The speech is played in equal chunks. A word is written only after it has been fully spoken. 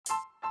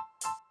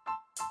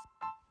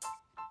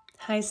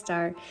Hi,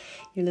 Star.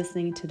 You're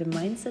listening to the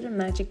Mindset and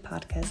Magic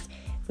podcast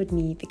with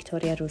me,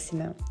 Victoria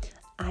Rusina.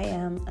 I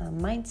am a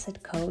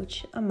mindset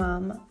coach, a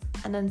mom,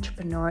 an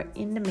entrepreneur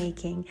in the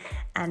making,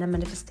 and a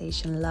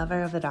manifestation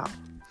lover of it all.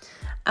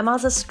 I'm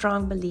also a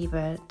strong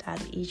believer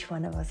that each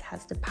one of us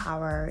has the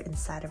power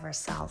inside of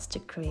ourselves to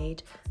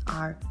create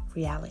our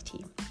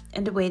reality.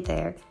 And the way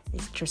there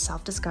is through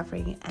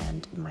self-discovery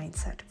and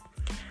mindset.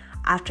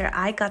 After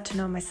I got to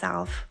know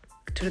myself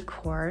to the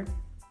core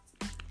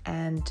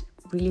and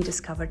really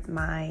discovered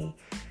my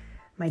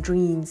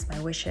dreams, my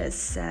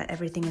wishes,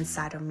 everything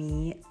inside of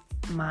me,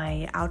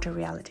 my outer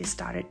reality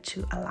started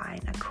to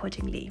align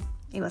accordingly.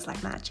 It was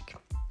like magic.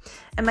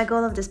 And my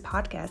goal of this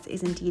podcast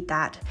is indeed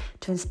that,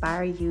 to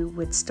inspire you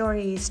with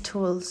stories,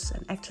 tools,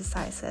 and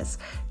exercises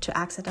to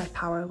access that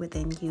power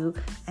within you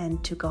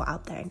and to go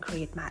out there and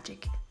create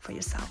magic for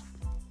yourself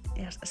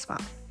as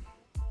well.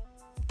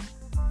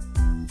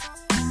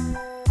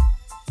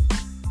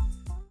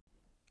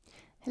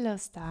 Hello,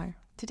 Star.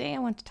 Today I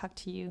want to talk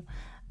to you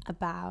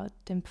about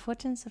the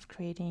importance of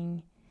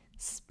creating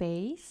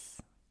space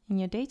in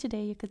your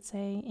day-to-day, you could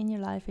say, in your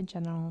life in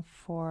general,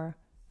 for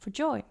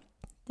joy,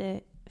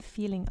 the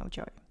feeling of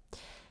joy.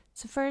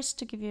 So first,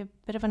 to give you a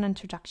bit of an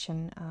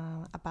introduction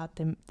about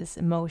this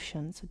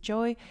emotion. So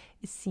joy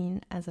is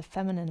seen as a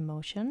feminine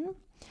emotion.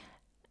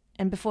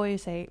 And before you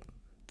say,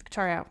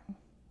 Victoria,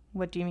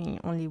 what do you mean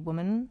only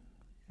women,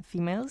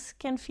 females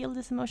can feel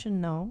this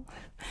emotion? No,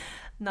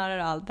 not at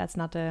all. That's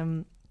not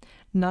the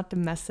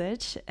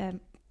message.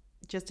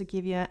 Just to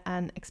give you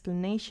an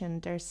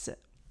explanation, there's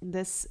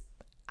this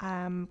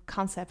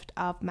concept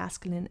of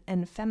masculine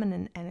and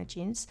feminine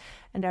energies,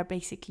 and they're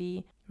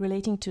basically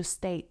relating to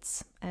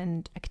states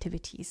and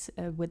activities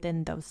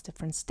within those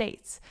different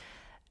states,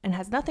 and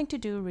has nothing to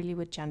do really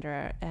with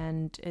gender.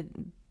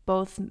 And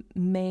both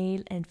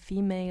male and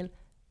female,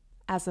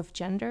 as of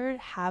gender,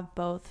 have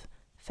both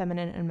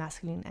feminine and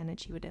masculine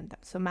energy within them.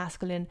 So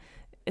masculine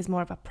is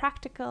more of a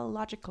practical,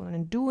 logical,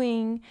 and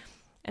doing,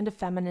 and the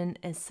feminine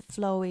is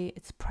flowy,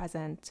 it's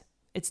present,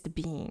 it's the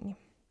being.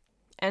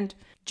 And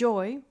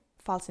joy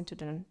falls into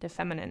the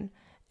feminine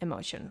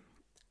emotion.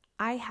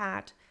 I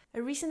had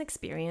a recent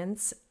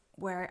experience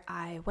where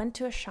I went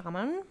to a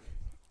shaman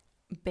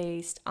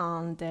based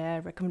on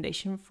the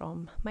recommendation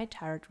from my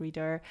tarot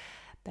reader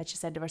that she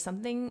said there was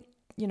something,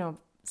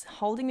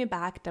 holding me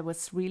back that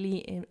was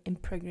really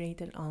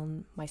impregnated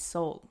on my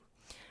soul.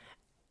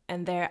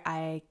 And there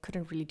I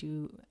couldn't really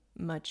do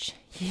much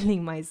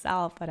healing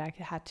myself, but I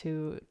had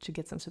to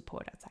get some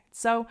support outside.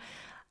 So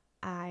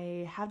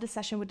I have the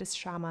session with this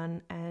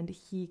shaman, and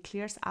he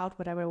clears out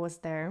whatever was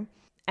there,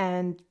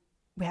 and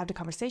we have the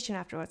conversation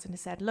afterwards. And he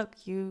said, look,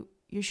 you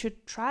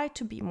should try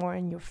to be more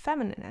in your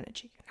feminine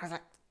energy. And I was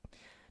like,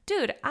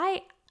 dude,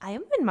 I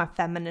am in my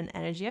feminine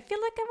energy. I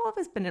feel like I've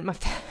always been in my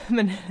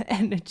feminine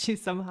energy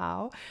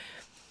somehow.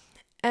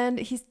 And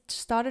he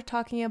started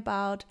talking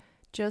about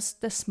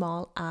just the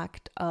small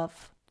act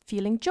of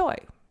feeling joy.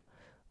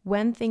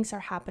 When things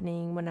are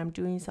happening, when I'm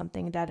doing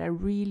something that I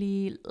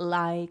really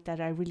like, that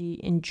I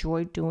really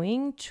enjoy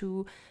doing,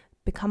 to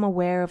become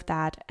aware of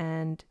that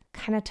and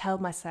kind of tell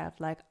myself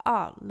like,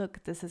 oh,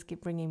 look, this is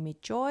bringing me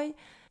joy,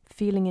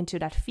 feeling into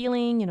that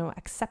feeling,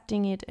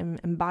 accepting it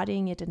and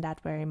embodying it in that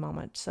very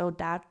moment. So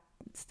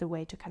that's the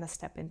way to kind of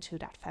step into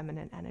that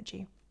feminine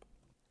energy.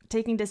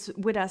 Taking this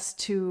with us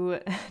to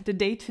the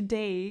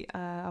day-to-day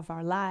of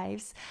our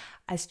lives,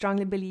 I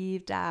strongly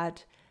believe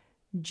that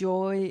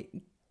joy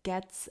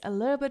gets a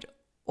little bit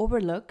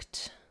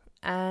overlooked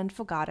and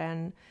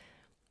forgotten,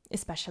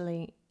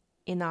 especially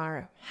in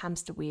our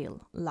hamster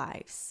wheel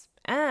lives.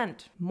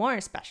 And more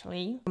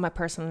especially, from my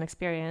personal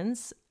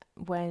experience,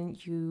 when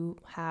you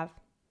have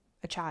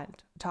a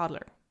child, a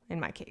toddler in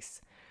my case.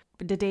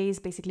 The day is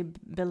basically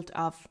built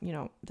of,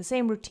 the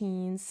same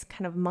routines,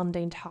 kind of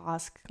mundane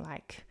tasks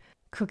like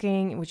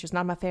cooking, which is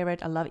not my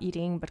favorite. I love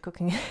eating, but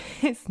cooking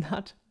is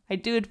not. I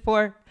do it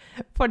for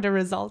the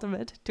result of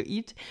it, to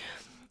eat.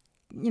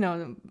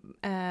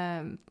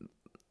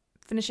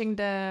 Finishing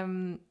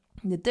the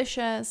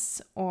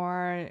dishes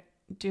or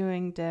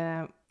doing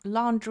the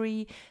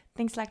laundry,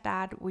 things like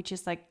that, which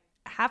is like,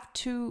 have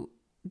to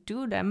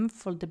do them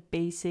for the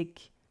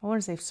basic, I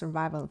want to say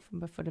survival,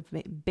 but for the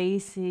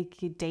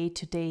basic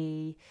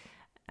day-to-day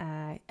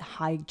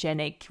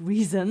hygienic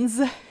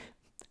reasons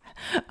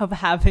of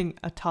having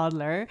a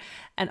toddler.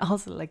 And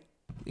also, like,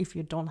 if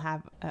you don't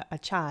have a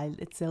child,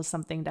 it's still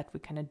something that we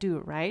kind of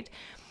do, right?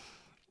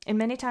 And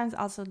many times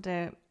also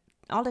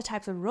all the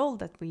types of roles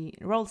that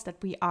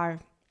we are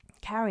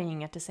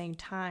carrying at the same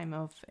time,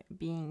 of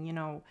being,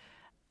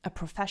 a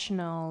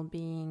professional,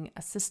 being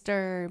a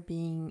sister,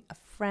 being a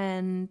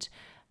friend,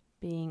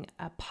 being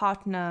a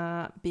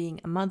partner,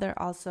 being a mother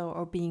also,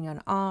 or being an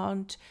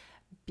aunt,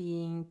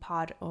 being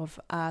part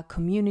of a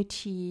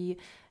community.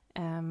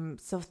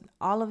 So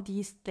all of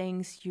these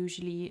things,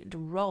 usually the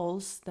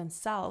roles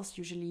themselves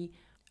usually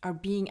are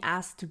being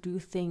asked to do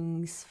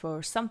things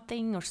for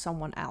something or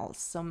someone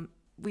else.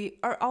 We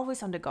are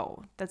always on the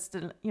go. That's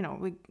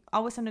we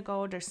always on the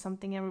go. There's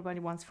something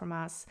everybody wants from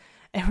us.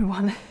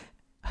 Everyone.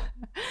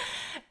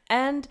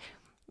 And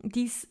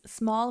these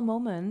small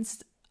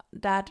moments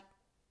that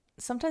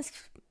sometimes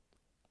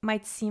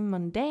might seem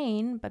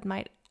mundane, but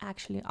might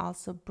actually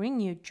also bring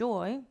you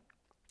joy,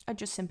 are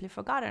just simply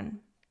forgotten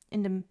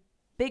in the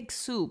big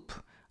soup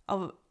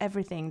of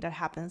everything that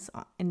happens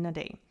in a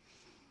day.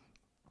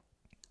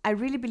 I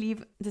really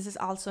believe this is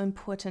also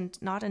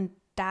important, not in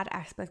that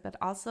aspect, but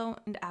also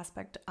in the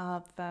aspect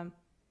of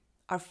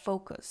our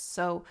focus.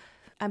 So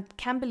I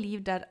can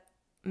believe that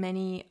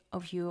many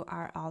of you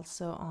are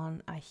also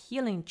on a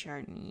healing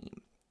journey,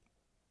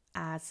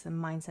 as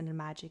mindset and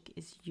magic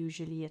is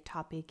usually a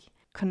topic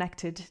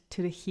connected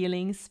to the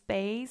healing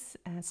space,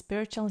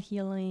 spiritual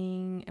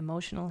healing,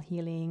 emotional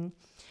healing,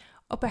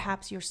 or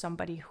perhaps you're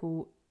somebody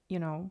who,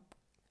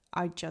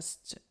 are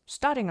just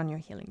starting on your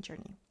healing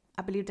journey.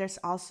 I believe there's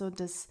also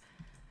this,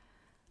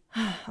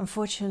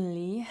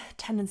 unfortunately,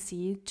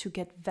 tendency to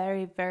get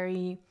very,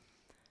 very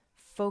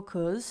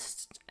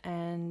focused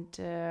and,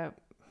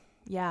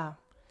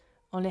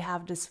 only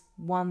have this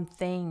one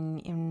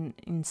thing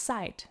in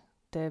sight,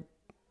 the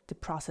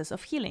process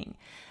of healing.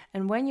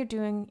 And when you're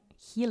doing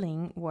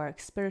healing work,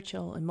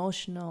 spiritual,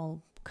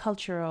 emotional,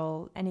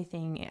 cultural,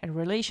 anything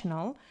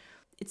relational,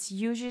 it's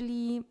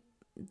usually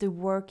the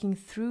working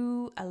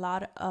through a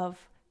lot of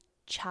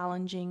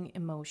challenging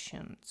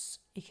emotions.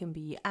 It can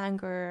be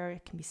anger,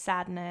 it can be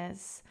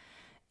sadness,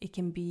 it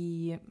can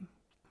be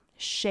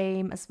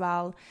shame as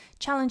well.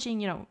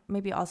 Challenging,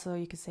 maybe also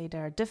you could say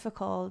they're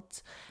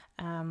difficult,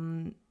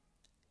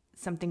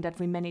 something that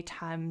we many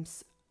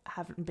times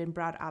have been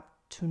brought up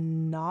to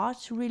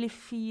not really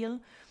feel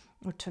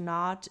or to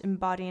not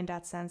embody in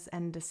that sense.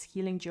 And this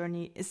healing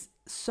journey is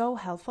so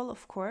helpful,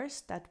 of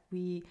course, that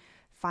we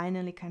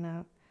finally kind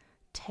of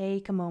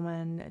take a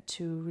moment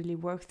to really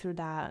work through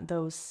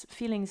those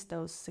feelings,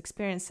 those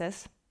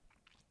experiences,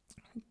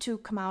 to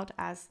come out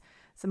as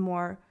a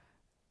more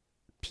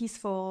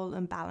peaceful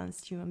and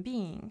balanced human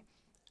being.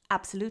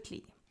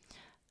 Absolutely.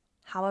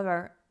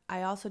 However,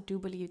 I also do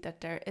believe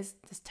that there is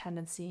this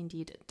tendency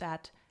indeed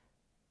that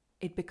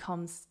it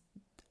becomes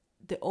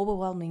the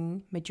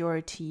overwhelming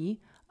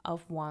majority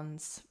of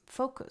one's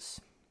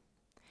focus,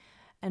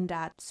 and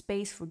that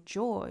space for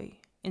joy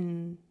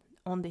on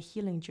the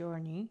healing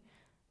journey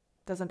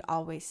doesn't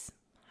always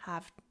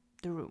have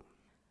the room.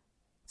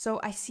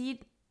 So I see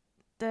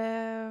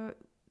the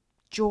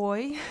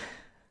joy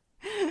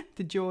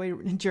the joy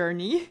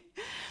journey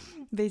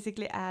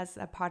basically as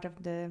a part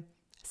of the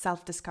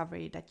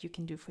self-discovery that you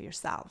can do for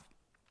yourself.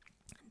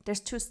 There's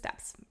 2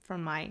 steps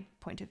from my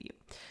point of view.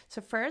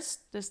 So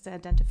first, there's the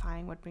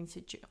identifying what brings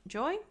you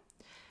joy.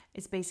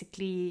 It's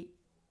basically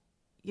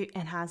you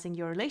enhancing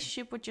your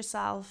relationship with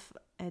yourself.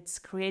 It's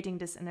creating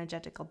this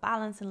energetical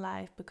balance in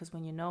life, because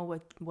when you know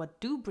what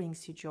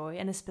brings you joy,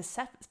 and it's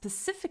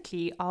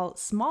specifically all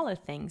smaller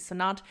things, so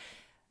not,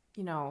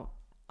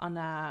 on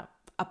a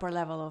upper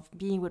level of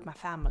being with my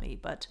family,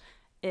 but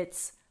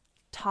it's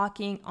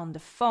talking on the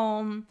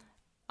phone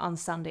on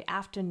Sunday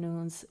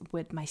afternoons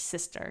with my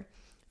sister,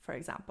 for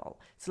example.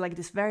 So like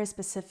this very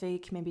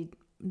specific, maybe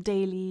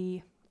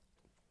daily,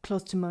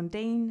 close to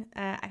mundane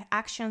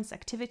actions,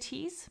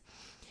 activities.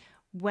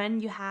 When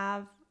you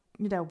have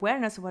the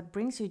awareness of what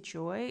brings you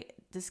joy,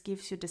 this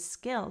gives you the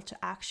skill to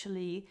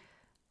actually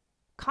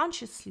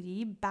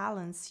consciously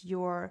balance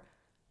your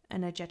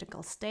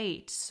energetical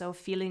state. So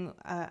feeling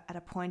at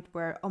a point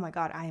where, oh my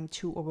God, I am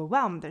too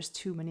overwhelmed. There's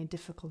too many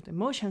difficult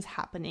emotions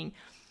happening.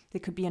 There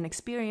could be an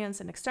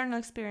external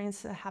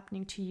experience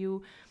happening to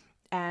you.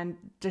 And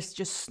there's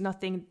just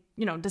nothing,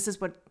 this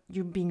is what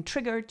you're being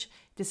triggered.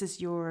 This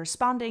is you're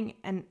responding,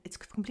 and it's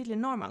completely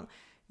normal.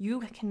 You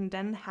can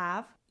then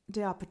have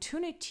the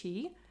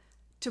opportunity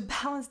to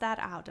balance that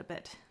out a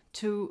bit,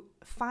 to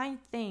find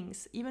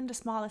things, even the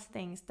smallest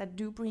things that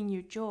do bring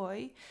you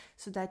joy,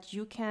 so that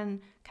you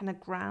can kind of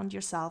ground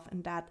yourself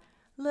in that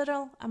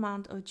little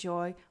amount of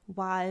joy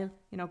while,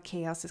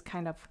 chaos is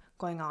kind of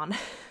going on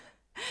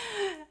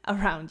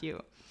around you.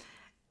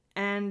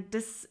 And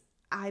this,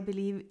 I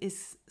believe,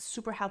 is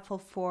super helpful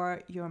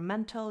for your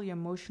mental, your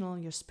emotional,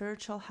 your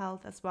spiritual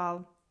health as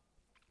well.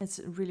 It's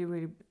really,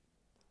 really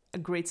a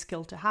great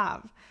skill to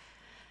have.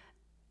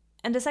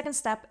 And the second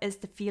step is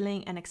the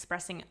feeling and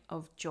expressing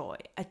of joy.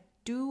 I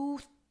do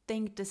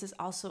think this is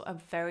also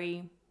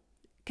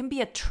can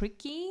be a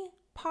tricky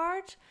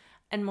part,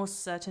 and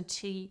most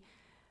certainly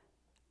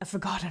a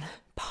forgotten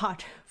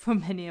part for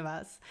many of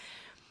us.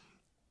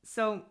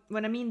 So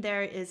what I mean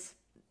there is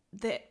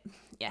you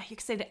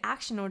could say the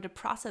action or the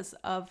process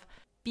of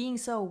being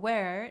so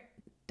aware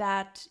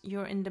that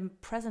you're in the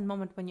present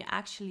moment when you're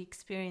actually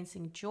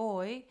experiencing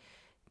joy,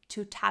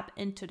 to tap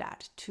into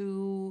that,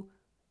 to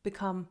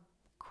become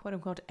quote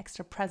unquote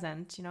extra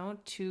present,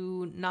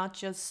 to not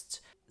just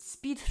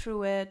speed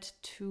through it,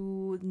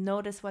 to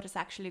notice what is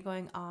actually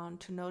going on,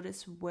 to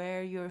notice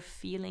where you're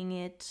feeling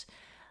it,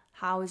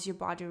 how is your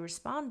body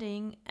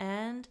responding,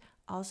 and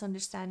also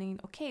understanding,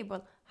 okay,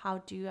 well, how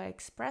do I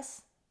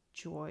express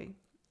joy?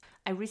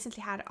 I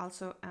recently had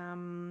also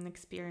an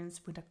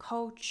experience with a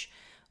coach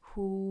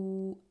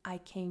who I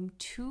came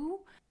to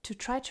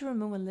try to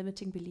remove a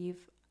limiting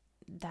belief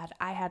that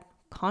I had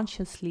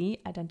consciously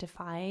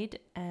identified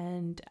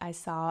and I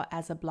saw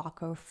as a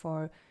blocker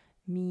for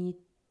me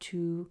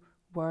to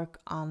work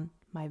on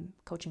my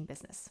coaching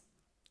business,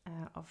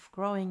 of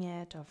growing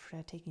it, of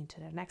taking it to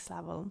the next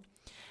level.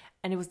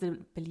 And it was the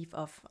belief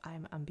of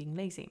I'm being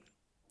lazy.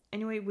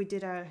 Anyway, we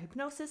did a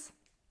hypnosis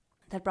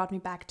that brought me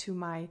back to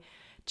my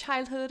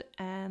childhood,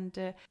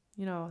 and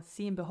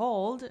see and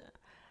behold,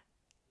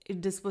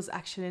 this was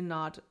actually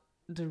not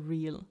the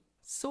real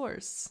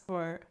source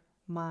for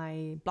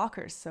my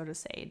blockers, so to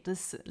say.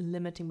 This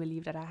limiting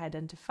belief that I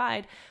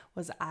identified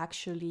was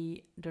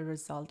actually the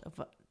result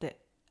of the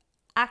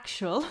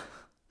actual,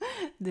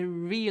 the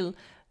real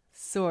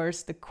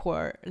source, the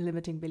core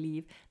limiting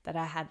belief that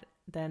I had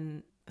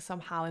then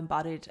somehow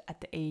embodied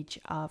at the age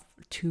of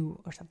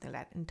 2 or something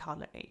like that, in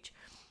toddler age.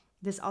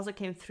 This also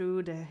came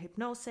through the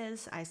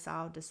hypnosis. I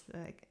saw this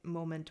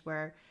moment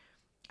where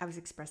I was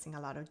expressing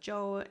a lot of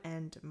joy,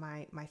 and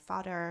my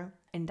father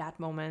in that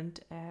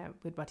moment,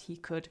 with what he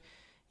could,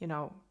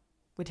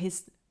 with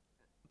his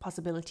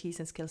possibilities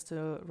and skills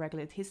to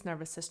regulate his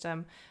nervous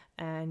system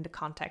and the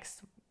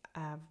context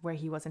where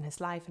he was in his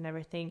life and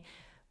everything,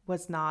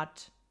 was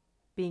not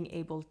being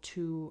able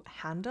to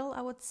handle,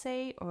 I would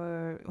say,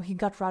 or he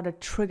got rather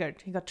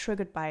triggered. He got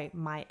triggered by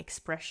my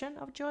expression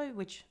of joy,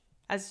 which,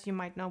 as you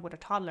might know, with a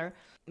toddler,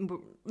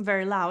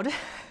 very loud,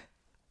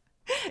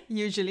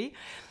 usually.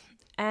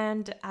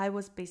 And I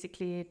was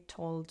basically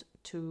told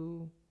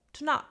to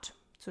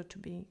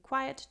be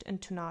quiet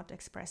and to not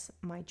express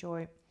my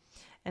joy.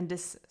 And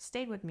this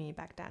stayed with me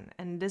back then.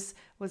 And this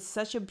was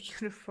such a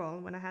beautiful,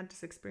 when I had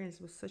this experience,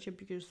 it was such a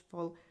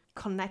beautiful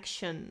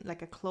connection,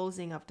 like a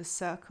closing of the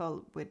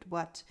circle with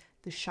what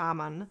the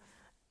shaman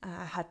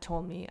had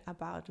told me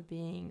about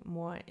being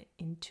more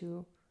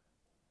into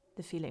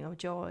the feeling of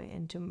joy,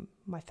 into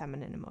my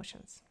feminine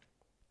emotions.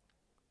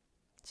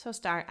 So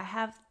Star, I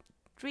have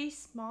 3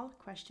 small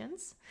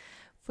questions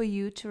for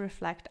you to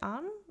reflect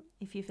on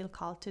if you feel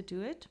called to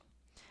do it.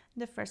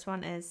 The first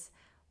one is,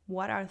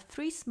 what are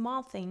 3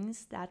 small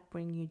things that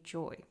bring you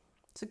joy?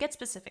 So get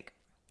specific.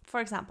 For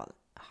example,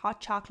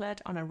 hot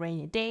chocolate on a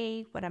rainy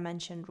day, what I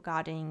mentioned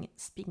regarding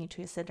speaking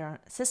to your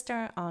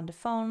sister on the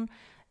phone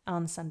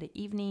on Sunday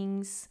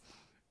evenings.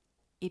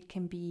 It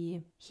can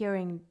be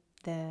hearing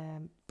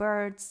the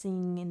birds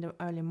sing in the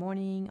early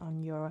morning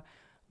on your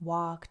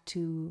walk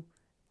to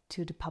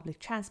the public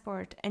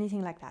transport,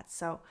 anything like that.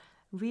 So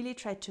really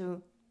try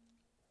to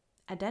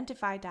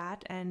identify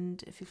that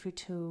and feel free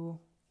to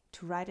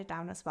write it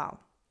down as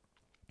well.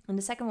 And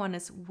the second one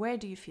is, where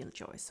do you feel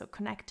joy? So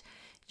connect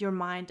your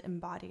mind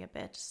and body a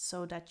bit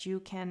so that you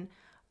can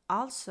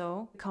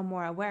also become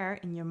more aware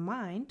in your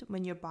mind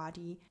when your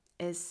body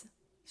is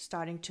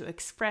starting to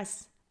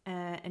express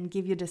and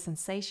give you the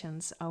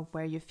sensations of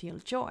where you feel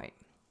joy.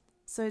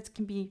 So it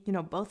can be,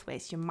 both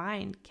ways. Your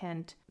mind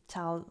can't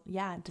tell,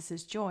 yeah, this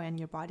is joy, and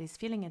your body is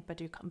feeling it,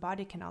 but your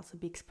body can also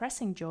be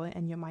expressing joy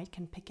and your mind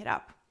can pick it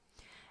up.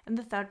 And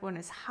the third one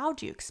is, how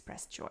do you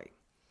express joy?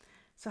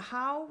 So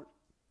how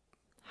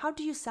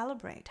do you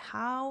celebrate?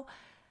 How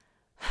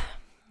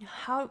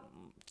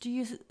do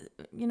you,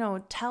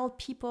 tell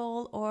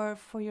people or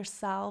for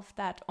yourself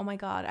that, oh my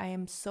God, I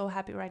am so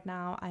happy right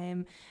now. I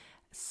am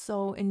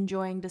so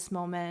enjoying this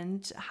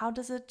moment. How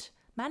does it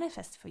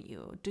manifest for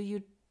you? Do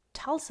you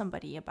tell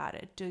somebody about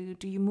it?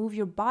 Do you move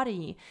your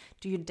body?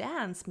 Do you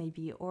dance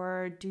maybe?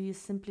 Or do you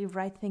simply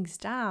write things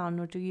down?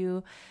 Or do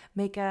you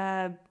make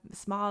a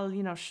small,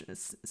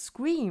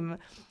 scream?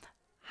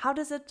 How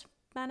does it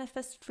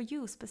manifest for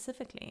you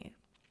specifically?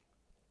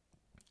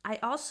 I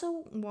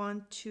also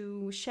want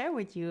to share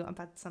with you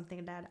about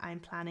something that I'm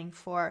planning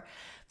for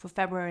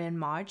February and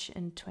March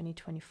in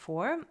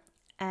 2024.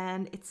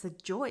 And it's a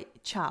joy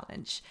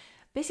challenge.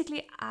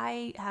 Basically,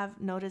 I have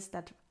noticed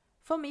that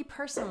for me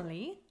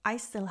personally, I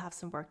still have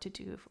some work to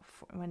do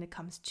when it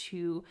comes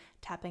to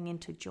tapping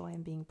into joy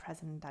and being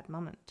present in that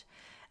moment.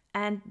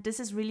 And this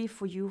is really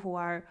for you who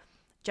are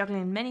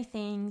juggling many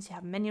things, you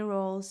have many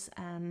roles,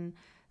 and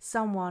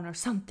someone or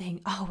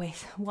something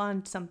always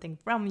wants something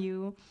from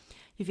you.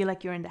 You feel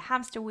like you're in the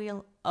hamster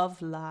wheel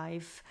of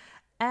life.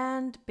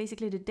 And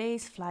basically the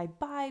days fly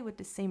by with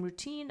the same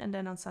routine. And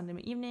then on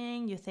Sunday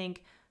evening, you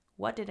think,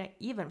 what did I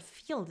even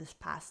feel this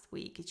past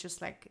week? It's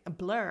just like a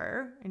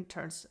blur in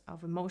terms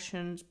of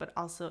emotions, but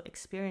also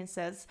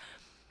experiences.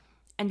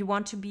 And you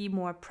want to be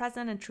more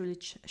present and truly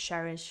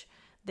cherish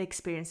the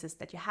experiences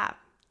that you have,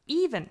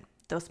 even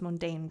those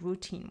mundane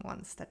routine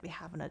ones that we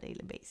have on a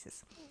daily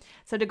basis.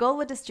 So the goal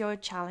with this joy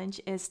challenge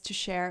is to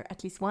share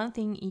at least one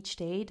thing each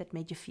day that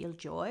made you feel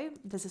joy.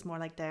 This is more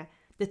like the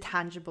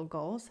tangible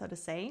goal, so to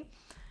say.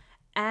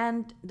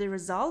 And the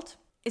result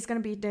is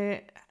going to be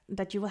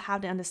that you will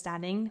have the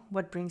understanding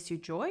what brings you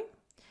joy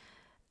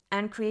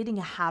and creating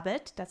a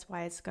habit. That's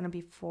why it's going to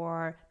be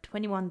for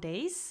 21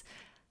 days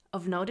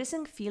of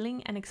noticing,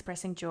 feeling, and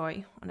expressing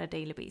joy on a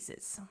daily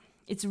basis.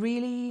 It's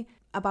really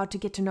about to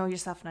get to know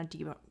yourself on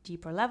a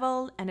deeper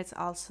level, and it's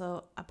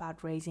also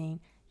about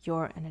raising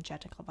your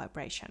energetical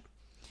vibration.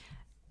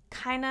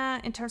 kind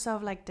of in terms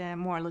of like the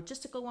more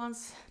logistical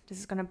ones, this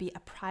is going to be a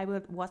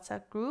private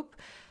WhatsApp group.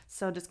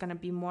 So there's going to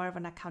be more of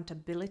an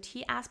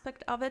accountability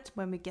aspect of it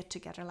when we get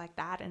together like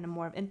that in a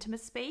more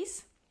intimate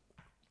space.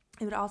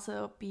 It would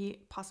also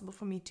be possible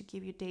for me to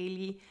give you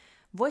daily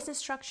voice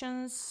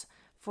instructions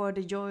for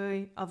the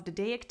joy of the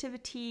day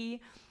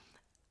activity.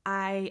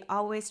 I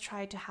always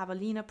try to have a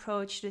lean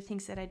approach to the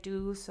things that I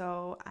do.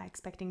 So I'm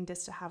expecting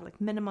this to have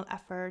like minimal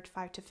effort,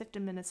 5 to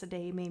 15 minutes a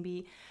day,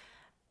 maybe,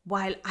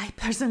 while I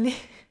personally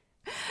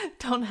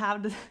don't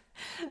have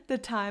the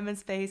time and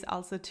space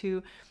also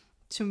to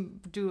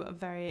do a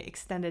very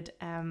extended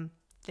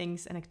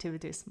things and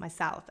activities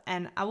myself.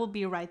 And I will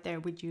be right there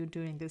with you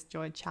doing this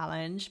joy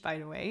challenge, by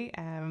the way.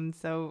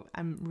 So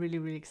I'm really,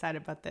 really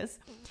excited about this.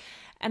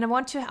 And I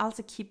want to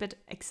also keep it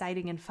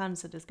exciting and fun.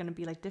 So there's going to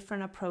be like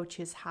different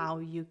approaches how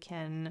you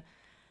can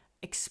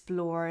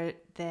explore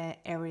the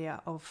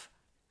area of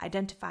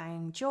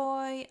identifying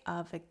joy,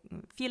 of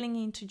feeling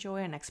into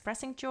joy and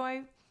expressing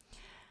joy.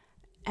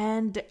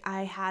 And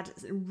I had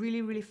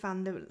really, really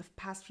fun the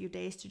past few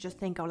days to just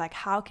think of like,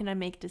 how can I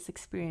make this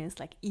experience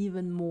like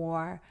even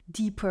more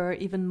deeper,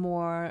 even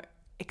more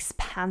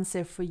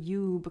expansive for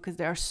you? Because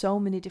there are so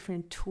many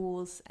different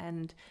tools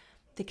and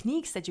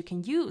techniques that you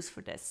can use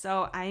for this.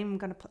 So I'm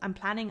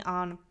planning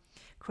on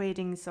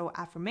creating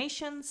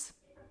affirmations,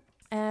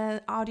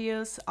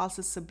 audios,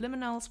 also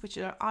subliminals, which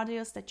are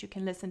audios that you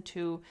can listen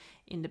to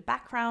in the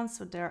background.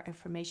 So there are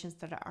affirmations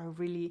that are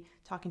really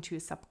talking to your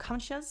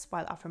subconscious,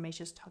 while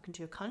affirmations talking to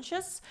your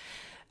conscious.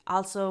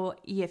 Also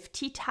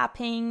EFT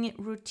tapping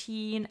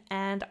routine,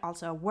 and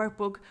also a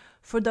workbook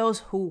for those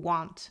who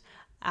want.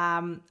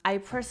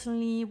 I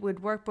personally,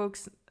 with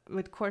workbooks,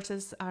 with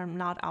courses, I'm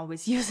not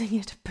always using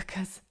it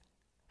because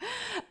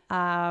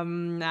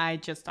I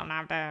just don't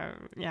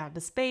have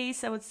the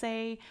space, I would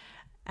say.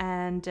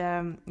 And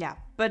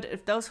but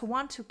if those who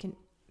want to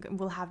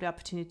will have the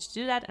opportunity to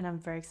do that, and I'm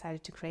very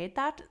excited to create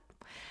that.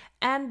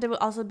 And there will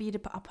also be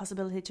a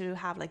possibility to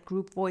have like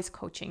group voice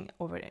coaching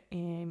over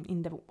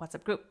in the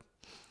WhatsApp group.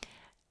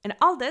 And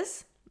all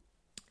this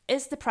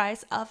is the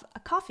price of a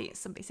coffee,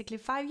 so basically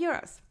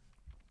 €5.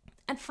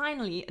 And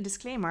finally, a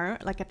disclaimer,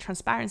 like a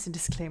transparency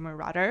disclaimer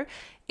rather.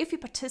 If you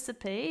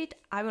participate,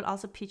 I will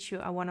also pitch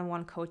you a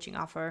one-on-one coaching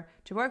offer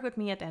to work with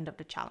me at the end of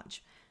the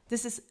challenge.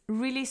 This is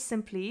really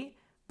simply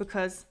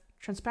because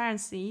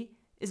transparency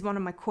is one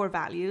of my core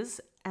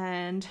values,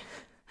 and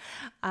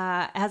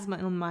as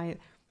my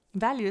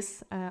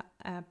values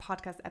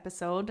podcast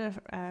episode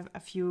a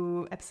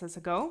few episodes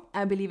ago,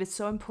 I believe it's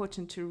so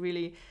important to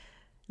really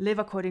live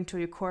according to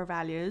your core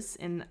values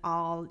in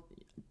all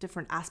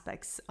different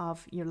aspects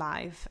of your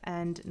life,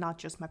 and not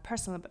just my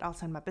personal but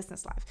also in my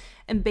business life.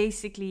 And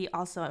basically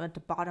also at the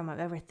bottom of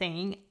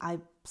everything, I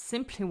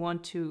simply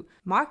want to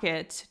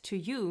market to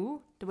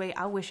you the way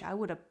I wish I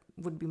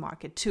would be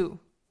marketed too,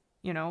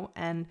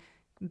 and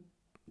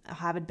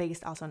have it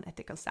based also on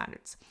ethical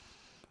standards.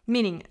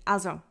 Meaning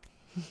also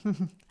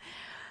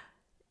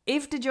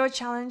if the joy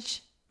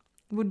challenge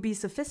would be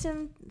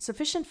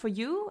sufficient for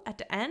you at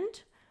the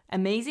end,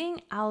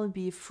 amazing. I'll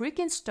be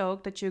freaking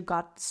stoked that you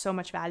got so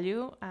much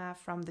value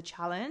from the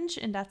challenge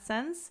in that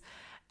sense.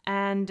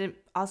 And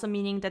also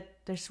meaning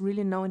that there's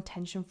really no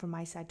intention from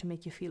my side to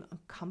make you feel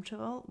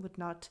uncomfortable with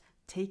not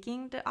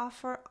taking the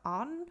offer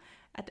on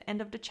at the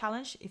end of the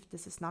challenge. If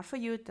this is not for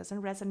you, it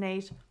doesn't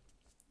resonate,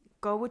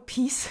 go with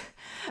peace.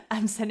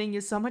 I'm sending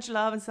you so much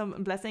love and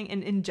some blessing,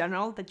 and in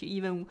general that you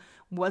even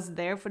was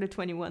there for the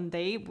 21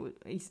 day,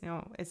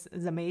 it's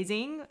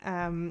amazing.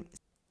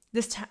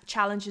 This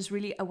challenge is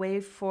really a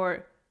way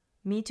for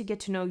me to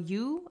get to know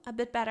you a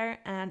bit better,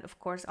 and of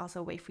course also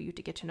a way for you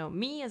to get to know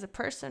me as a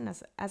person,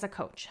 as a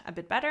coach a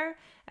bit better.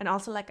 And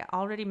also, like I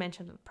already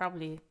mentioned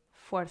probably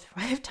 4 to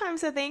 5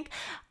 times, I think,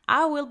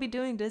 I will be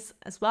doing this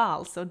as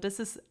well. So this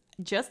is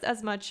just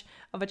as much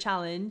of a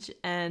challenge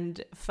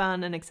and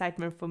fun and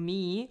excitement for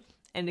me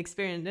and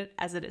experience it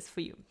as it is for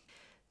you.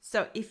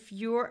 So if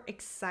you're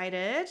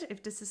excited,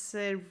 if this is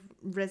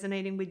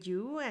resonating with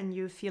you and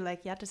you feel like,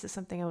 yeah, this is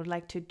something I would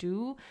like to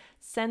do,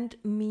 send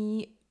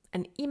me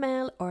an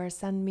email or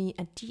send me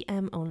a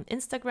DM on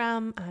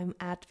Instagram. I'm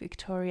at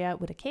Victoria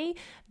with a K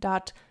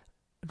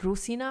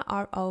 .Roussina, Roussina.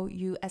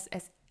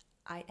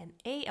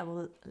 I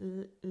will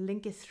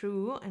link it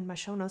through in my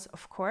show notes,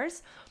 of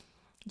course.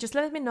 Just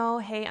let me know,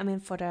 hey, I'm in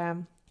for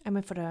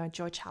the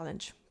Joy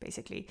Challenge,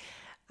 basically.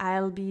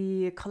 I'll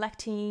be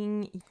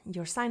collecting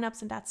your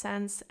signups in that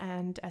sense,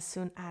 and as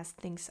soon as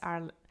things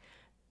are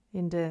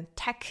in the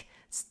tech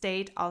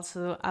state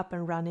also up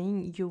and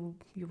running, you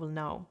will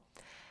know.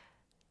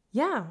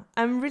 Yeah,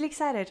 I'm really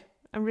excited.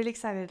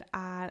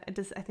 I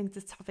think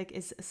this topic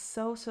is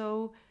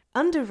so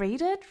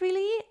underrated,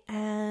 really,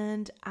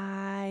 and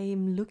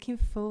I'm looking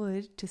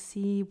forward to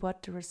see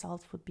what the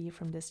results would be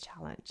from this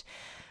challenge.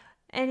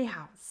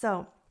 Anyhow,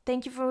 so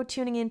thank you for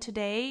tuning in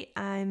today.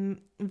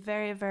 I'm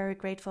very, very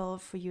grateful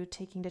for you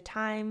taking the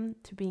time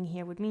to being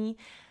here with me.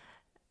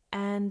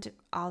 And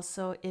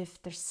also, if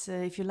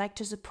you'd like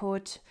to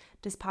support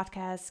this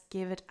podcast,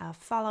 give it a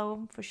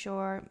follow for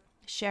sure.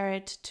 share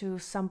it to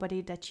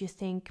somebody that you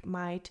think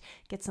might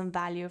get some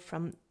value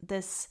from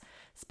this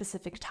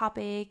specific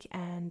topic,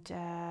 and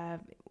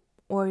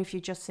or if you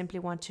just simply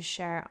want to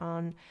share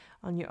on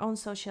your own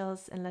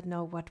socials and let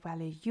know what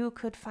value you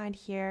could find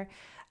here.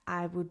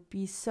 I would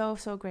be so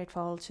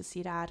grateful to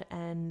see that,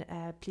 and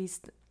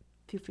please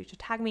feel free to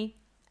tag me,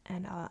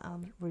 and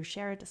I'll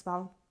reshare it as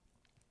well.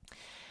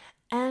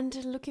 And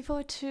looking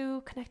forward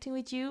to connecting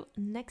with you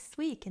next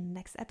week in the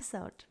next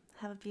episode.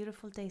 Have a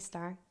beautiful day,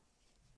 Star.